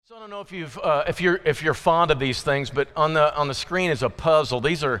So I don't know if you're fond of these things, but on the screen is a puzzle.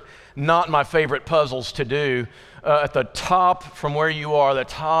 These are not my favorite puzzles to do. At the top, from where you are, the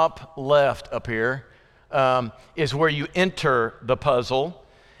top left up here is where you enter the puzzle,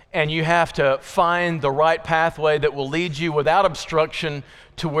 and you have to find the right pathway that will lead you without obstruction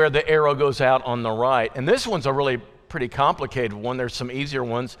to where the arrow goes out on the right. And this one's a really pretty complicated one. There's some easier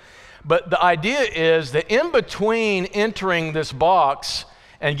ones, but the idea is that in between entering this box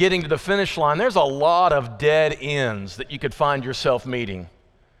and getting to the finish line, there's a lot of dead ends that you could find yourself meeting.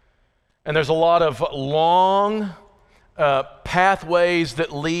 And there's a lot of long pathways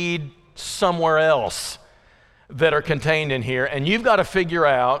that lead somewhere else that are contained in here. And you've got to figure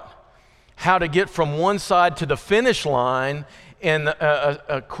out how to get from one side to the finish line in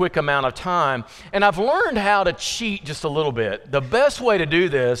a quick amount of time. And I've learned how to cheat just a little bit. The best way to do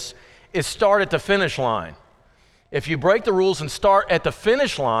this is start at the finish line. If you break the rules and start at the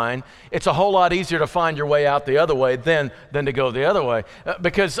finish line, it's a whole lot easier to find your way out the other way than to go the other way.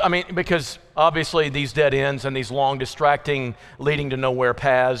 Because obviously these dead ends and these long, distracting, leading to nowhere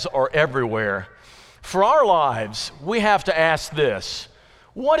paths are everywhere. For our lives, we have to ask this: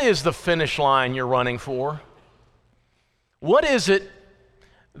 what is the finish line you're running for? What is it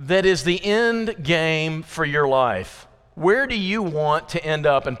that is the end game for your life? Where do you want to end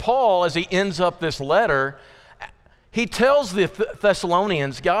up? And Paul, as he ends up this letter, he tells the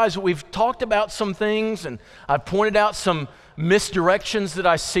Thessalonians, guys, we've talked about some things, and I've pointed out some misdirections that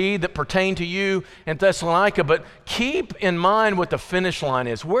I see that pertain to you in Thessalonica, but keep in mind what the finish line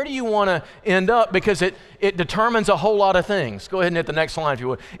is. Where do you want to end up? Because it determines a whole lot of things. Go ahead and hit the next line if you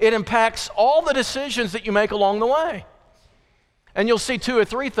would. It impacts all the decisions that you make along the way. And you'll see 2 or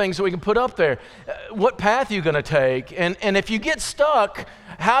 3 things that we can put up there. What path are you going to take? And if you get stuck,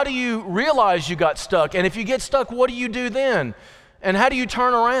 how do you realize you got stuck? And if you get stuck, what do you do then? And how do you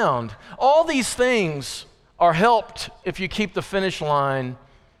turn around? All these things are helped if you keep the finish line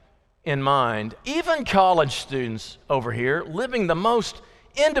in mind. Even college students over here, living the most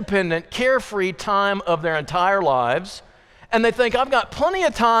independent, carefree time of their entire lives, and they think, I've got plenty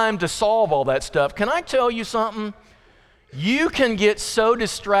of time to solve all that stuff. Can I tell you something? You can get so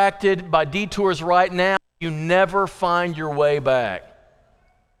distracted by detours right now, you never find your way back.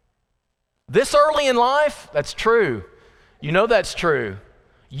 This early in life, that's true. You know that's true.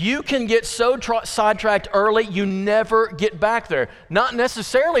 You can get so sidetracked early, you never get back there. Not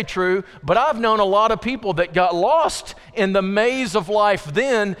necessarily true, but I've known a lot of people that got lost in the maze of life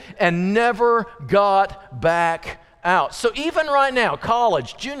then and never got back out. So even right now,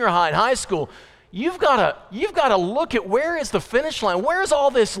 college, junior high, and high school, You've got to look at where is the finish line? Where is all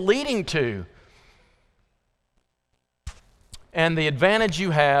this leading to? And the advantage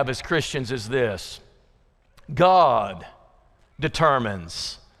you have as Christians is this: God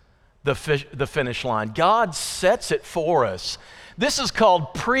determines the finish line. God sets it for us. This is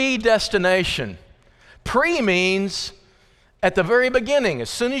called predestination. Pre means at the very beginning. As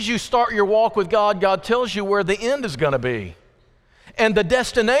soon as you start your walk with God, God tells you where the end is going to be. And the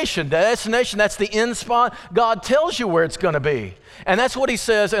destination, that's the end spot. God tells you where it's going to be. And that's what he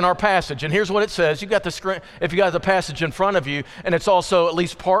says in our passage. And here's what it says. You've got the screen, if you got the passage in front of you, and it's also at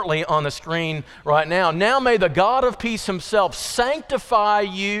least partly on the screen right now. Now may the God of peace himself sanctify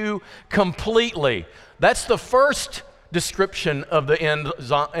you completely. That's the first description of the end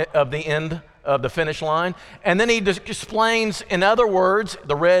of the finish line. And then he explains in other words,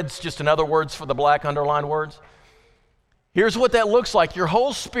 the red's just in other words for the black underlined words. Here's what that looks like. Your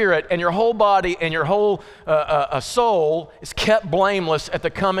whole spirit and your whole body and your whole soul is kept blameless at the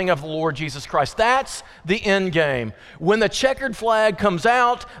coming of the Lord Jesus Christ. That's the end game. When the checkered flag comes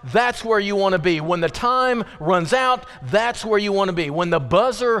out, that's where you want to be. When the time runs out, that's where you want to be. When the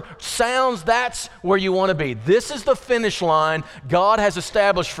buzzer sounds, that's where you want to be. This is the finish line God has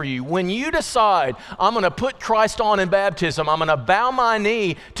established for you. When you decide, I'm going to put Christ on in baptism, I'm going to bow my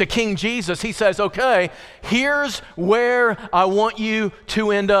knee to King Jesus, he says, okay, here's where I want you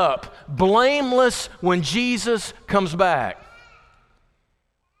to end up, blameless when Jesus comes back.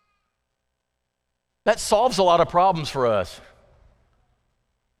 That solves a lot of problems for us.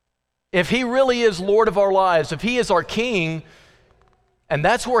 If he really is Lord of our lives, if he is our King, and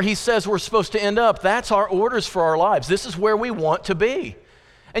that's where he says we're supposed to end up, that's our orders for our lives. This is where we want to be.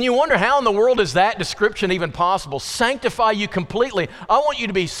 And you wonder, how in the world is that description even possible? Sanctify you completely. I want you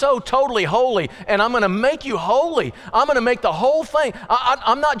to be so totally holy, and I'm going to make you holy. I'm going to make the whole thing.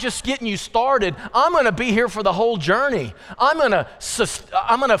 I'm not just getting you started. I'm going to be here for the whole journey. I'm going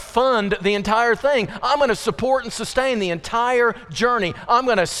to fund the entire thing. I'm going to support and sustain the entire journey. I'm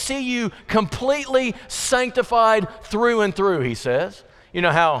going to see you completely sanctified through and through, he says. You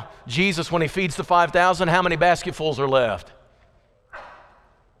know how Jesus, when he feeds the 5,000, how many basketfuls are left?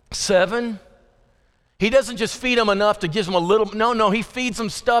 7? He doesn't just feed them enough to give them a little. No, he feeds them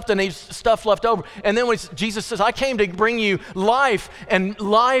stuff and he's stuff left over. And then when Jesus says, I came to bring you life and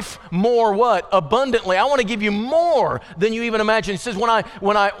life more what? Abundantly. I want to give you more than you even imagine. He says, when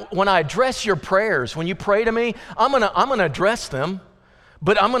I address your prayers, when you pray to me, I'm gonna address them.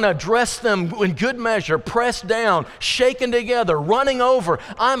 But I'm going to address them in good measure, pressed down, shaken together, running over.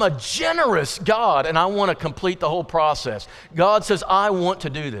 I'm a generous God, and I want to complete the whole process. God says, I want to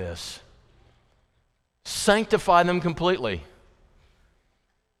do this. Sanctify them completely.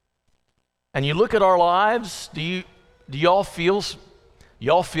 And you look at our lives, do y'all feel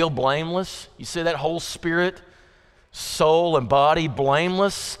blameless? You see that whole spirit, soul and body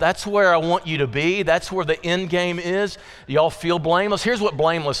blameless? That's where I want you to be. That's where the end game is. Do y'all feel blameless? Here's what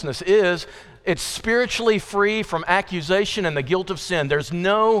blamelessness is. It's spiritually free from accusation and the guilt of sin. There's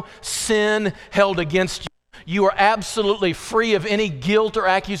no sin held against you. You are absolutely free of any guilt or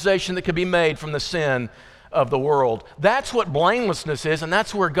accusation that could be made from the sin of the world. That's what blamelessness is, and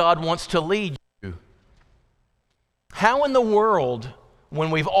that's where God wants to lead you. How in the world, when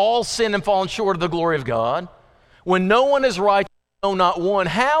we've all sinned and fallen short of the glory of God, when no one is righteous, no, not one,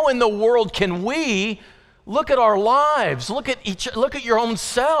 how in the world can we look at our lives, look at your own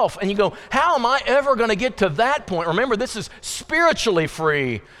self, and you go, how am I ever going to get to that point? Remember, this is spiritually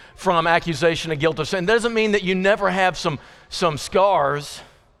free from accusation and guilt of sin. It doesn't mean that you never have some scars.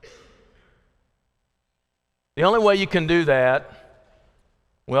 The only way you can do that,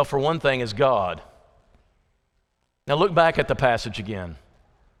 well, for one thing, is God. Now look back at the passage again.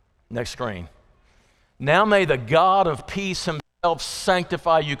 Next screen. Now may the God of peace himself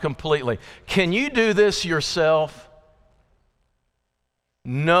sanctify you completely. Can you do this yourself?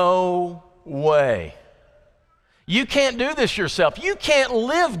 No way. You can't do this yourself. You can't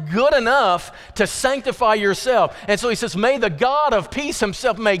live good enough to sanctify yourself. And so he says, may the God of peace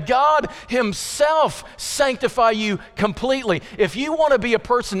himself, may God himself sanctify you completely. If you want to be a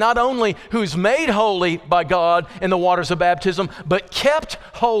person not only who's made holy by God in the waters of baptism, but kept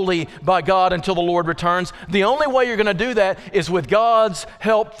holy by God until the Lord returns, the only way you're going to do that is with God's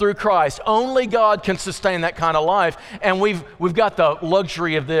help through Christ. Only God can sustain that kind of life. And we've got the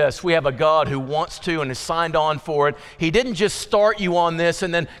luxury of this. We have a God who wants to and has signed on for it. He didn't just start you on this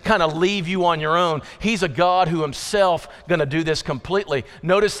and then kind of leave you on your own. He's a God who himself going to do this completely.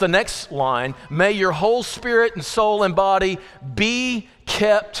 Notice the next line, may your whole spirit and soul and body be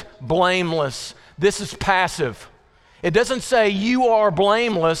kept blameless. This is passive. It doesn't say you are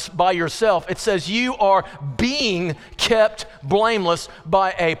blameless by yourself. It says you are being kept blameless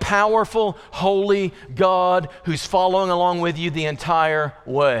by a powerful, holy God who's following along with you the entire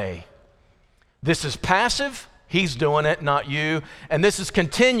way. This is passive. He's doing it, not you. And this is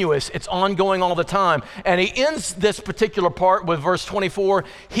continuous. It's ongoing all the time. And he ends this particular part with verse 24.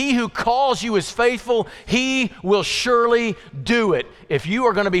 He who calls you is faithful. He will surely do it. If you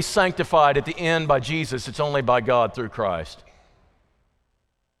are going to be sanctified at the end by Jesus, it's only by God through Christ.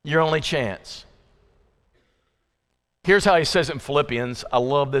 Your only chance. Here's how he says it in Philippians. I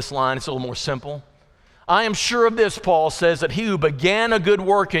love this line. It's a little more simple. I am sure of this, Paul says, that he who began a good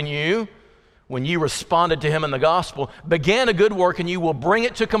work in you, when you responded to him in the gospel, began a good work and you will bring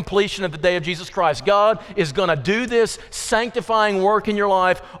it to completion at the day of Jesus Christ. God is going to do this sanctifying work in your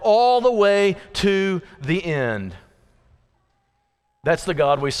life all the way to the end. That's the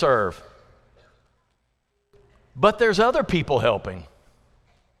God we serve. But there's other people helping.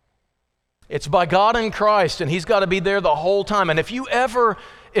 It's by God in Christ, and he's got to be there the whole time. And if you ever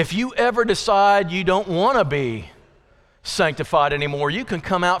decide you don't want to be sanctified anymore, you can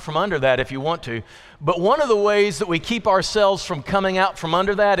come out from under that if you want to. But one of the ways that we keep ourselves from coming out from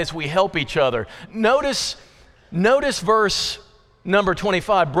under that is we help each other. Notice verse number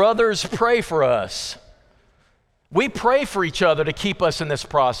 25. Brothers, pray for us. We pray for each other to keep us in this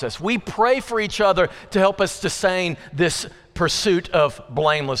process. We pray for each other to help us sustain this pursuit of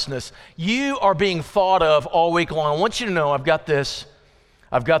blamelessness. You are being thought of all week long. I want you to know I've got this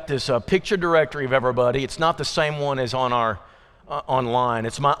picture directory of everybody. It's not the same one as on our online.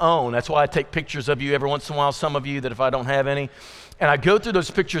 It's my own. That's why I take pictures of you every once in a while, some of you that if I don't have any. And I go through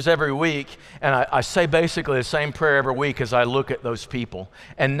those pictures every week, and I say basically the same prayer every week as I look at those people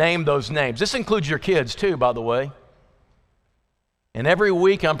and name those names. This includes your kids too, by the way. And every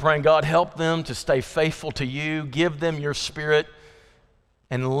week I'm praying, God, help them to stay faithful to you, give them your spirit,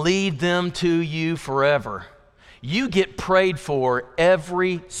 and lead them to you forever. You get prayed for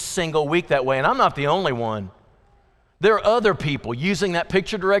every single week that way, and I'm not the only one. There are other people using that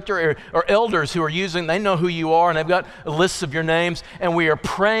picture director or elders who are using, they know who you are and they've got lists of your names, and we are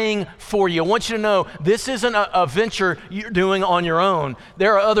praying for you. I want you to know this isn't a venture you're doing on your own.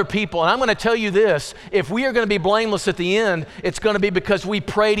 There are other people, and I'm going to tell you this, if we are going to be blameless at the end, it's going to be because we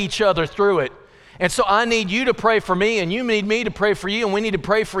prayed each other through it. And so I need you to pray for me, and you need me to pray for you, and we need to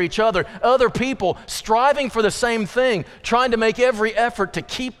pray for each other. Other people striving for the same thing, trying to make every effort to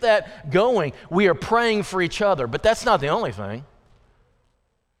keep that going. We are praying for each other, but that's not the only thing.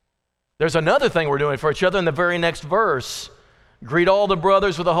 There's another thing we're doing for each other in the very next verse. Greet all the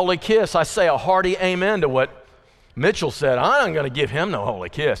brothers with a holy kiss. I say a hearty amen to what Mitchell said. I'm going to give him no holy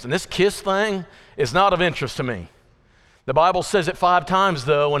kiss. And this kiss thing is not of interest to me. The Bible says it 5 times,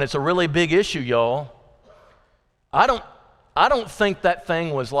 though, and it's a really big issue, y'all. I don't think that thing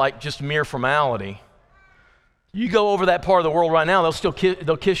was like just mere formality. You go over that part of the world right now,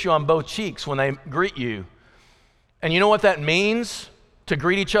 they'll kiss you on both cheeks when they greet you. And you know what that means, to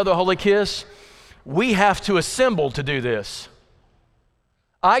greet each other a holy kiss? We have to assemble to do this.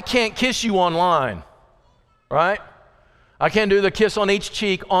 I can't kiss you online, right? I can't do the kiss on each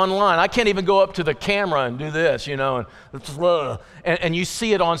cheek online. I can't even go up to the camera and do this, and you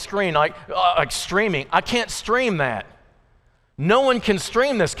see it on screen like streaming. I can't stream that. No one can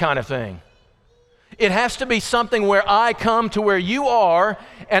stream this kind of thing. It has to be something where I come to where you are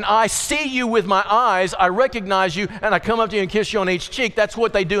and I see you with my eyes, I recognize you, and I come up to you and kiss you on each cheek. That's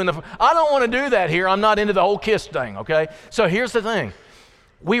what they do I don't want to do that here. I'm not into the whole kiss thing, okay? So here's the thing.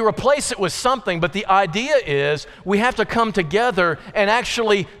 We replace it with something, but the idea is we have to come together and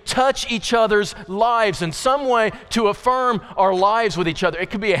actually touch each other's lives in some way to affirm our lives with each other.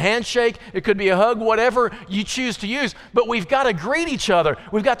 It could be a handshake, it could be a hug, whatever you choose to use, but we've got to greet each other.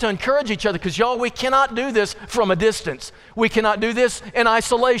 We've got to encourage each other because, y'all, we cannot do this from a distance. We cannot do this in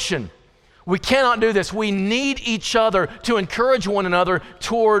isolation. We cannot do this. We need each other to encourage one another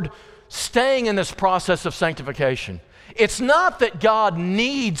toward staying in this process of sanctification. It's not that God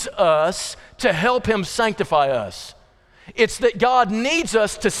needs us to help Him sanctify us. It's that God needs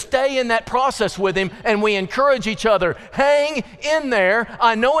us to stay in that process with Him, and we encourage each other. Hang in there.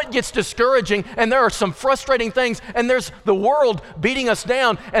 I know it gets discouraging, and there are some frustrating things, and there's the world beating us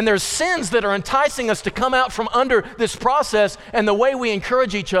down, and there's sins that are enticing us to come out from under this process, and the way we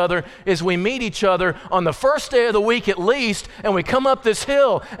encourage each other is we meet each other on the first day of the week at least, and we come up this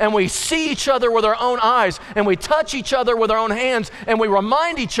hill, and we see each other with our own eyes, and we touch each other with our own hands, and we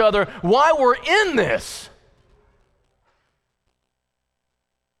remind each other why we're in this.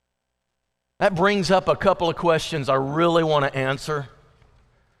 That brings up a couple of questions I really want to answer.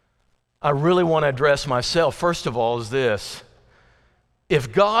 I really want to address myself. First of all is this.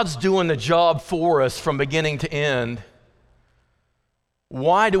 If God's doing the job for us from beginning to end,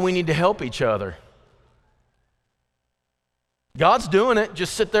 why do we need to help each other? God's doing it.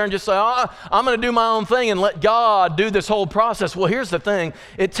 Just sit there and just say, I'm going to do my own thing and let God do this whole process. Well, here's the thing.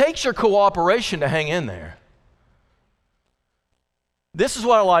 It takes your cooperation to hang in there. This is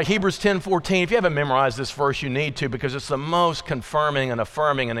what I like, Hebrews 10:14. If you haven't memorized this verse, you need to, because it's the most confirming and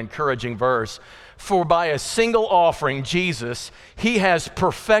affirming and encouraging verse. For by a single offering, Jesus, He has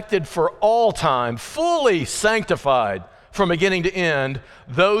perfected for all time, fully sanctified from beginning to end,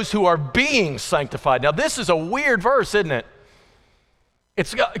 those who are being sanctified. Now, this is a weird verse, isn't it?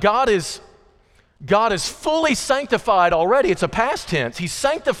 God is fully sanctified already. It's a past tense. He's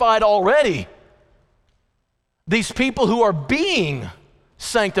sanctified already. These people who are being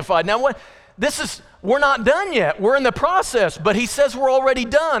sanctified. Now, we're not done yet. We're in the process, but He says we're already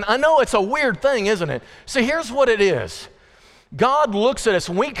done. I know it's a weird thing, isn't it? So here's what it is. God looks at us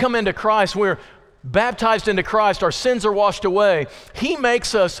when we come into Christ, we're baptized into Christ, our sins are washed away. He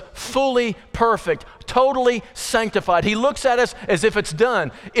makes us fully perfect, totally sanctified. He looks at us as if it's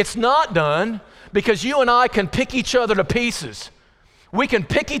done. It's not done because you and I can pick each other to pieces. We can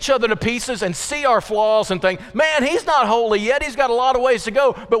pick each other to pieces and see our flaws and think, man, he's not holy yet. He's got a lot of ways to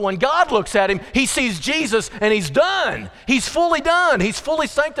go. But when God looks at him, He sees Jesus and He's done. He's fully done. He's fully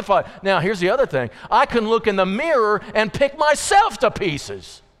sanctified. Now, here's the other thing. I can look in the mirror and pick myself to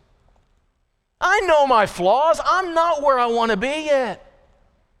pieces. I know my flaws. I'm not where I want to be yet.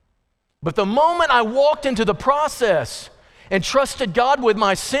 But the moment I walked into the process and trusted God with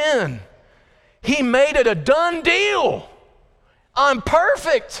my sin, He made it a done deal. I'm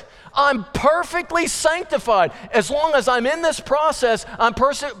perfect. I'm perfectly sanctified. As long as I'm in this process, I'm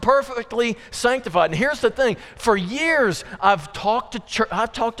perfectly sanctified. And here's the thing. For years, I've talked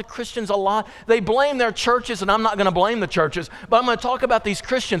to Christians a lot. They blame their churches, and I'm not going to blame the churches, but I'm going to talk about these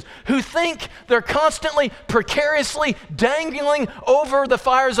Christians who think they're constantly, precariously dangling over the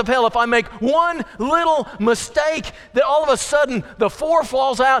fires of hell. If I make one little mistake, that all of a sudden the floor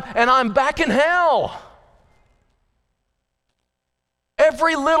falls out and I'm back in hell.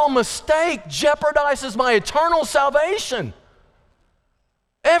 Every little mistake jeopardizes my eternal salvation.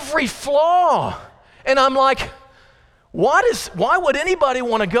 Every flaw. And I'm like, why would anybody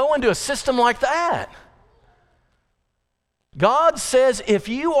want to go into a system like that? God says if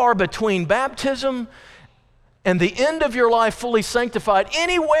you are between baptism and the end of your life fully sanctified,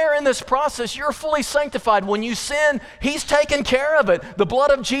 anywhere in this process, you're fully sanctified. When you sin, He's taken care of it. The blood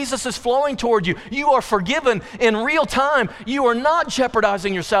of Jesus is flowing toward you. You are forgiven in real time. You are not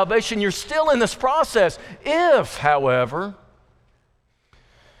jeopardizing your salvation. You're still in this process. If, however,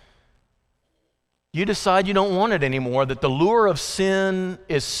 you decide you don't want it anymore, that the lure of sin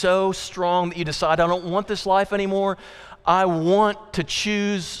is so strong that you decide, I don't want this life anymore, I want to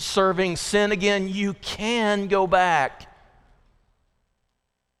choose serving sin again, you can go back.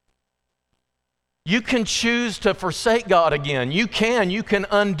 You can choose to forsake God again. You can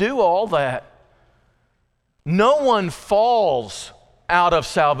undo all that. No one falls out of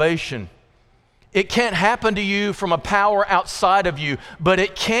salvation. It can't happen to you from a power outside of you, but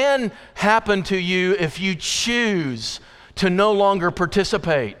it can happen to you if you choose to no longer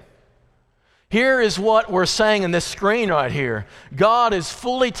participate. Here is what we're saying in this screen right here. God is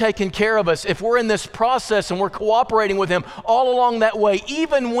fully taking care of us. If we're in this process and we're cooperating with Him all along that way,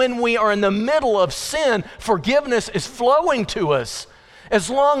 even when we are in the middle of sin, forgiveness is flowing to us as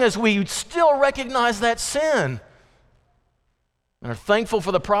long as we still recognize that sin and are thankful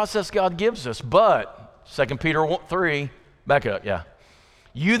for the process God gives us. But, 2 Peter 3, back up, yeah.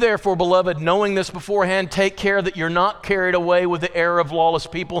 You therefore, beloved, knowing this beforehand, take care that you're not carried away with the error of lawless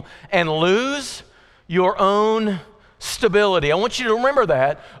people and lose your own stability. I want you to remember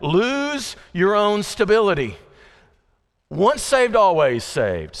that. Lose your own stability. Once saved, always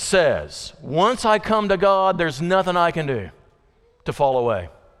saved says, once I come to God, there's nothing I can do to fall away.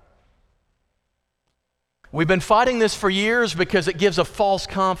 We've been fighting this for years because it gives a false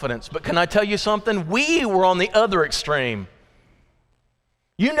confidence. But can I tell you something? We were on the other extreme.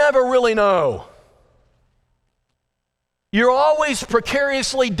 You never really know. You're always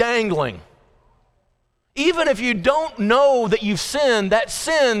precariously dangling. Even if you don't know that you've sinned, that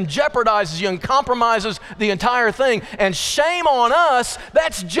sin jeopardizes you and compromises the entire thing. And shame on us,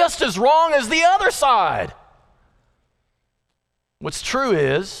 that's just as wrong as the other side. What's true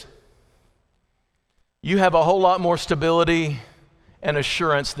is, you have a whole lot more stability and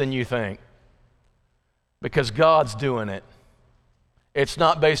assurance than you think, because God's doing it. It's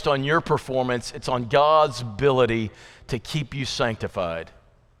not based on your performance, it's on God's ability to keep you sanctified.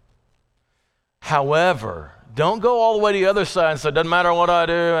 However, don't go all the way to the other side and say, it doesn't matter what I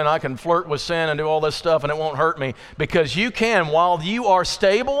do, and I can flirt with sin and do all this stuff and it won't hurt me. Because you can, while you are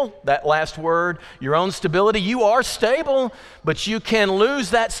stable, that last word, your own stability, you are stable, but you can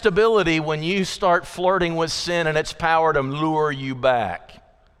lose that stability when you start flirting with sin and its power to lure you back.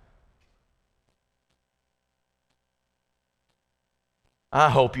 I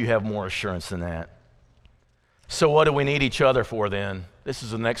hope you have more assurance than that. So what do we need each other for then? This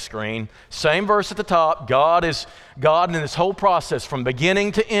is the next screen. Same verse at the top. God in this whole process, from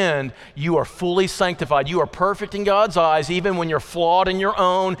beginning to end, you are fully sanctified. You are perfect in God's eyes, even when you're flawed in your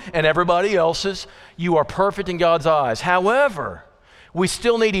own and everybody else's. You are perfect in God's eyes. However, we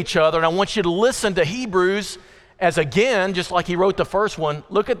still need each other, and I want you to listen to Hebrews as again, just like he wrote the first one,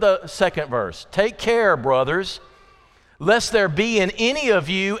 look at the second verse. Take care, brothers, lest there be in any of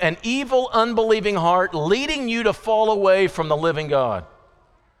you an evil, unbelieving heart leading you to fall away from the living God.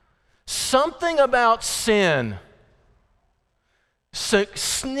 Something about sin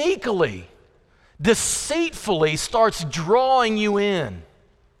sneakily, deceitfully starts drawing you in.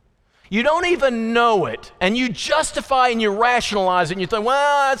 You don't even know it, and you justify and you rationalize it, and you think,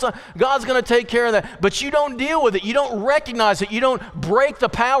 well, God's going to take care of that. But you don't deal with it. You don't recognize it. You don't break the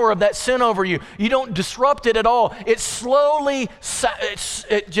power of that sin over you. You don't disrupt it at all. It slowly,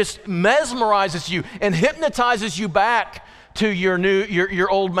 it just mesmerizes you and hypnotizes you back to your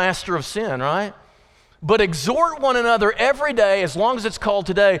old master of sin, right? But exhort one another every day, as long as it's called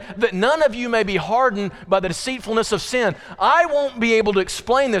today, that none of you may be hardened by the deceitfulness of sin. I won't be able to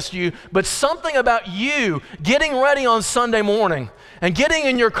explain this to you, but something about you getting ready on Sunday morning and getting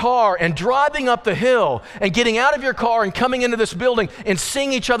in your car and driving up the hill and getting out of your car and coming into this building and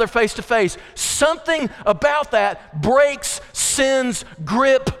seeing each other face to face, something about that breaks sin's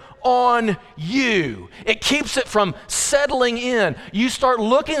grip on you. It keeps it from settling in. You start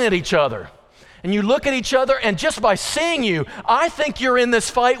looking at each other. And you look at each other, and just by seeing you, I think you're in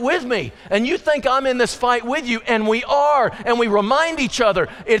this fight with me. And you think I'm in this fight with you, and we are. And we remind each other,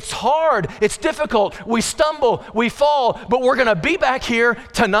 it's hard, it's difficult, we stumble, we fall, but we're gonna be back here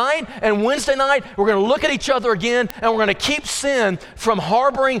tonight and Wednesday night. We're gonna look at each other again, and we're gonna keep sin from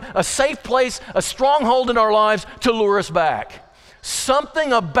harboring a safe place, a stronghold in our lives to lure us back.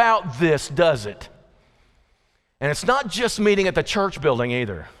 Something about this does it. And it's not just meeting at the church building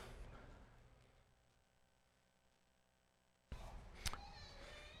either.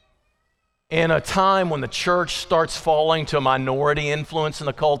 In a time when the church starts falling to a minority influence in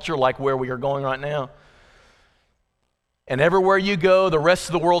the culture, like where we are going right now, and everywhere you go, the rest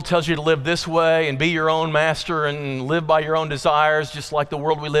of the world tells you to live this way and be your own master and live by your own desires, just like the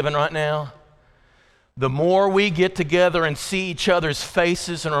world we live in right now, the more we get together and see each other's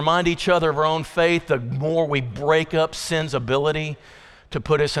faces and remind each other of our own faith, the more we break up sin's ability to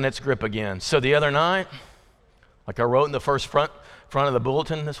put us in its grip again. So the other night, like I wrote in the first front of the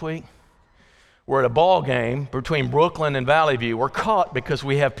bulletin this week, we're at a ball game between Brooklyn and Valley View. We're caught because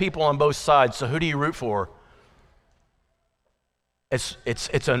we have people on both sides, so who do you root for? It's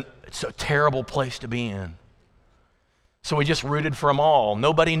a terrible place to be in. So we just rooted for them all.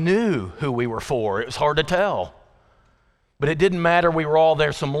 Nobody knew who we were for. It was hard to tell. But it didn't matter. We were all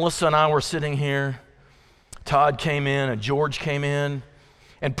there. So Melissa and I were sitting here. Todd came in and George came in.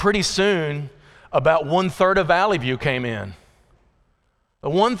 And pretty soon, about 1/3 of Valley View came in.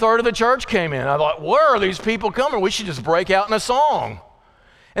 1/3 of the church came in. I thought, where are these people coming? We should just break out in a song.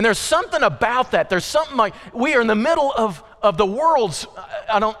 And there's something about that. There's something like, we are in the middle of the world's,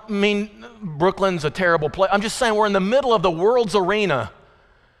 I don't mean Brooklyn's a terrible place. I'm just saying we're in the middle of the world's arena,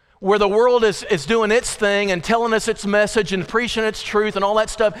 where the world is doing its thing and telling us its message and preaching its truth and all that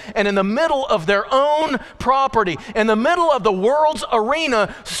stuff. And in the middle of their own property, in the middle of the world's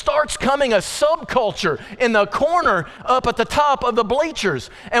arena, starts coming a subculture in the corner up at the top of the bleachers.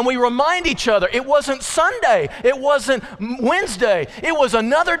 And we remind each other, it wasn't Sunday, it wasn't Wednesday, it was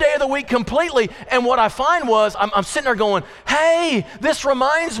another day of the week completely. And what I find was, I'm sitting there going, hey, this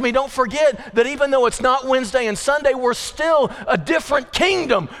reminds me, don't forget that even though it's not Wednesday and Sunday, we're still a different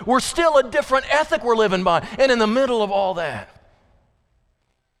kingdom. We're still a different ethic we're living by. And in the middle of all that,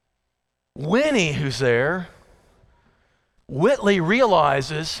 Winnie, who's there, Whitley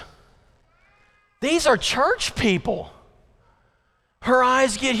realizes these are church people. Her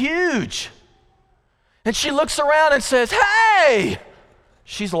eyes get huge. And she looks around and says, hey!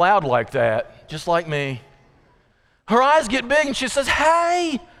 She's loud like that, just like me. Her eyes get big and she says,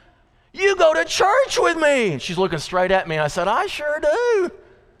 hey, you go to church with me. And she's looking straight at me. I said, I sure do.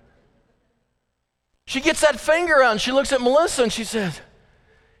 She gets that finger out and she looks at Melissa and she says,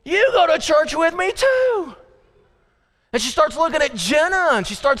 you go to church with me too. And she starts looking at Jenna and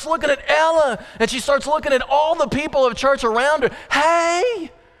she starts looking at Ella and she starts looking at all the people of church around her. Hey,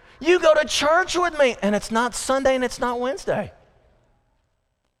 you go to church with me. And it's not Sunday and it's not Wednesday.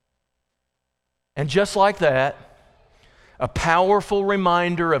 And just like that, a powerful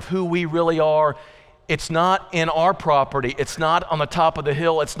reminder of who we really are. It's not in our property. It's not on the top of the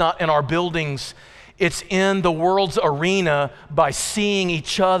hill. It's not in our buildings. It's in the world's arena. By seeing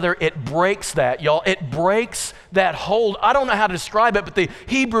each other, it breaks that, y'all. It breaks that hold. I don't know how to describe it, but the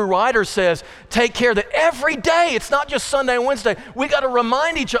Hebrew writer says, take care that every day, it's not just Sunday and Wednesday, we got to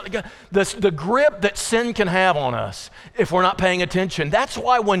remind each other the grip that sin can have on us if we're not paying attention. That's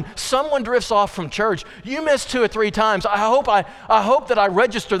why when someone drifts off from church, you miss 2 or 3 times. I hope that I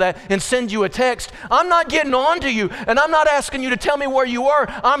register that and send you a text. I'm not getting on to you, and I'm not asking you to tell me where you are.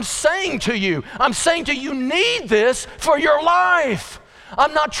 I'm saying to you, you need this for your life.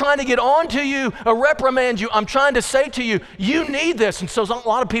 I'm not trying to get on to you or reprimand you. I'm trying to say to you, you need this. And so a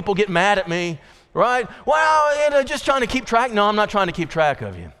lot of people get mad at me, right? Well, just trying to keep track. No, I'm not trying to keep track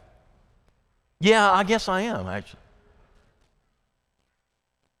of you. Yeah, I guess I am, actually.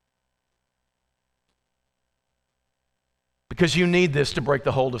 Because you need this to break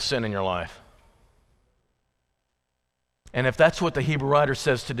the hold of sin in your life. And if that's what the Hebrew writer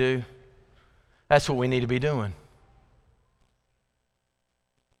says to do, that's what we need to be doing.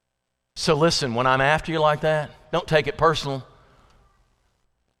 So listen, when I'm after you like that, don't take it personal.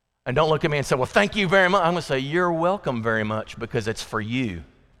 And don't look at me and say, well, thank you very much. I'm going to say, you're welcome very much, because it's for you.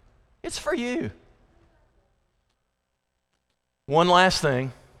 It's for you. One last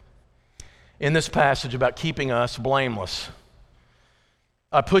thing in this passage about keeping us blameless.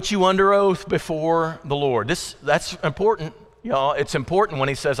 I put you under oath before the Lord. That's important, y'all. It's important when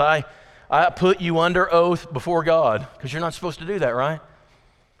he says, I put you under oath before God, because you're not supposed to do that, right?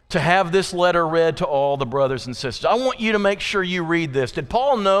 To have this letter read to all the brothers and sisters. I want you to make sure you read this. Did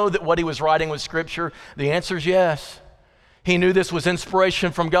Paul know that what he was writing was Scripture? The answer is yes. He knew this was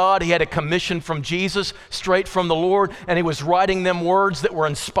inspiration from God. He had a commission from Jesus, straight from the Lord, and he was writing them words that were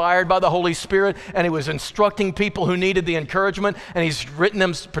inspired by the Holy Spirit, and he was instructing people who needed the encouragement, and he's written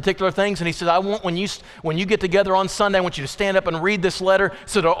them particular things, and he said, I want, when you get together on Sunday, I want you to stand up and read this letter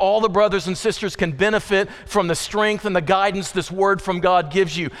so that all the brothers and sisters can benefit from the strength and the guidance this word from God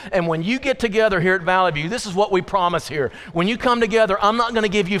gives you. And when you get together here at Valley View, this is what we promise here. When you come together, I'm not going to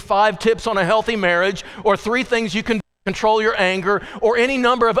give you 5 tips on a healthy marriage or 3 things you can control your anger, or any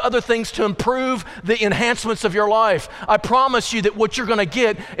number of other things to improve the enhancements of your life. I promise you that what you're going to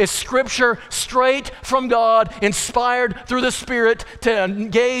get is Scripture straight from God, inspired through the Spirit to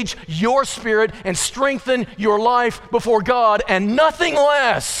engage your spirit and strengthen your life before God, and nothing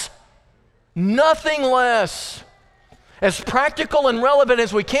less. Nothing less. As practical and relevant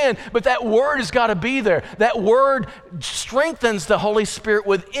as we can, but that word has got to be there. That word strengthens the Holy Spirit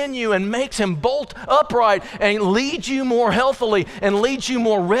within you and makes him bolt upright and leads you more healthily and leads you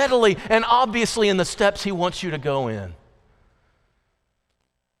more readily and obviously in the steps he wants you to go in.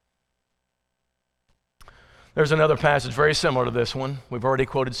 There's another passage very similar to this one. We've already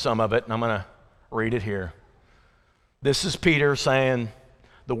quoted some of it, and I'm going to read it here. This is Peter saying,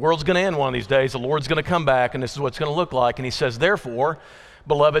 the world's going to end one of these days. The Lord's going to come back, and this is what it's going to look like. And he says, therefore,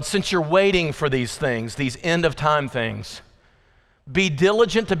 beloved, since you're waiting for these things, these end-of-time things, be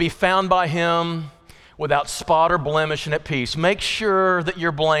diligent to be found by him without spot or blemish and at peace. Make sure that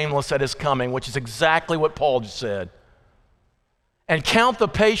you're blameless at his coming, which is exactly what Paul just said. And count the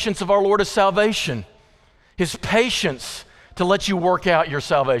patience of our Lord as salvation, his patience to let you work out your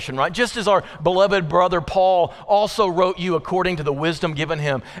salvation, right? Just as our beloved brother Paul also wrote you according to the wisdom given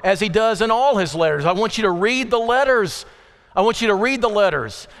him, as he does in all his letters. I want you to read the letters. I want you to read the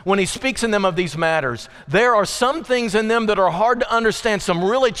letters when he speaks in them of these matters. There are some things in them that are hard to understand, some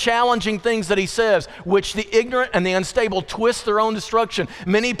really challenging things that he says, which the ignorant and the unstable twist their own destruction.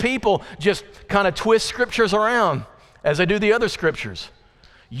 Many people just kind of twist scriptures around as they do the other scriptures.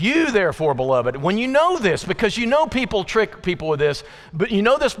 You, therefore, beloved, when you know this, because you know people trick people with this, but you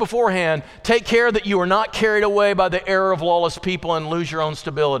know this beforehand, take care that you are not carried away by the error of lawless people and lose your own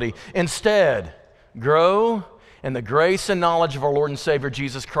stability. Instead, grow in the grace and knowledge of our Lord and Savior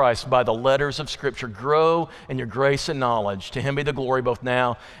Jesus Christ by the letters of Scripture. Grow in your grace and knowledge. To him be the glory both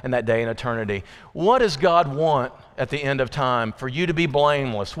now and that day in eternity. What does God want at the end of time? For you to be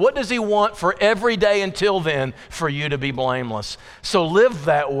blameless. What does he want for every day until then? For you to be blameless. So live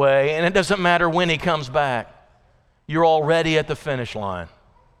that way, and it doesn't matter when he comes back. You're already at the finish line.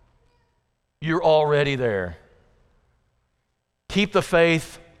 You're already there. Keep the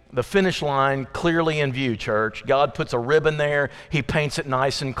faith, the finish line clearly in view, church. God puts a ribbon there. He paints it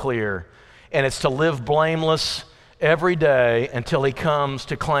nice and clear. And it's to live blameless every day until he comes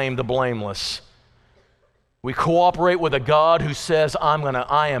to claim the blameless. We cooperate with a God who says,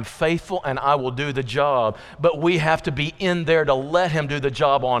 I am faithful and I will do the job. But we have to be in there to let him do the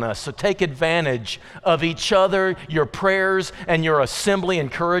job on us. So take advantage of each other, your prayers, and your assembly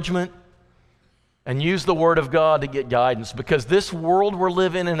encouragement. And use the Word of God to get guidance, because this world we're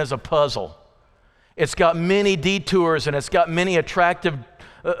living in is a puzzle. It's got many detours and it's got many attractive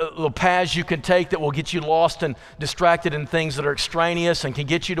little paths you can take that will get you lost and distracted in things that are extraneous and can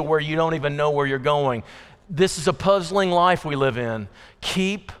get you to where you don't even know where you're going. This is a puzzling life we live in.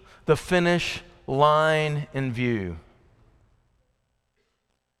 Keep the finish line in view.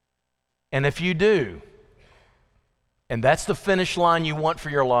 And if you do, and that's the finish line you want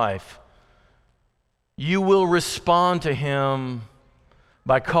for your life, you will respond to him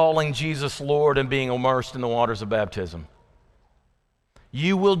by calling Jesus Lord and being immersed in the waters of baptism.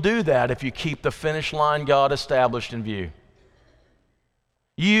 You will do that if you keep the finish line God established in view.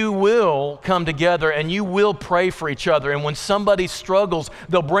 You will come together and you will pray for each other. And when somebody struggles,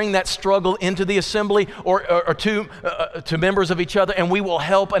 they'll bring that struggle into the assembly or to members of each other, and we will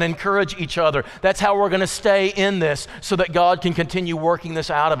help and encourage each other. That's how we're going to stay in this so that God can continue working this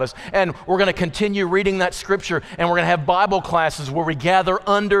out of us. And we're going to continue reading that scripture, and we're going to have Bible classes where we gather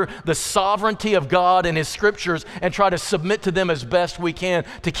under the sovereignty of God and his scriptures and try to submit to them as best we can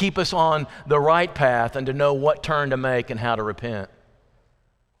to keep us on the right path and to know what turn to make and how to repent.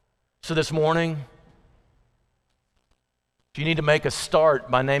 So this morning, if you need to make a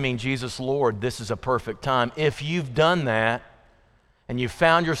start by naming Jesus Lord, this is a perfect time. If you've done that and you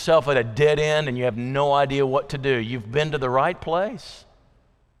found yourself at a dead end and you have no idea what to do, you've been to the right place.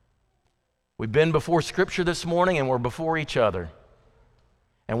 We've been before Scripture this morning, and we're before each other.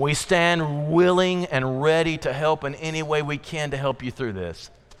 And we stand willing and ready to help in any way we can to help you through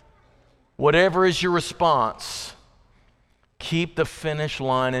this. Whatever is your response, keep the finish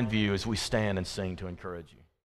line in view as we stand and sing to encourage you.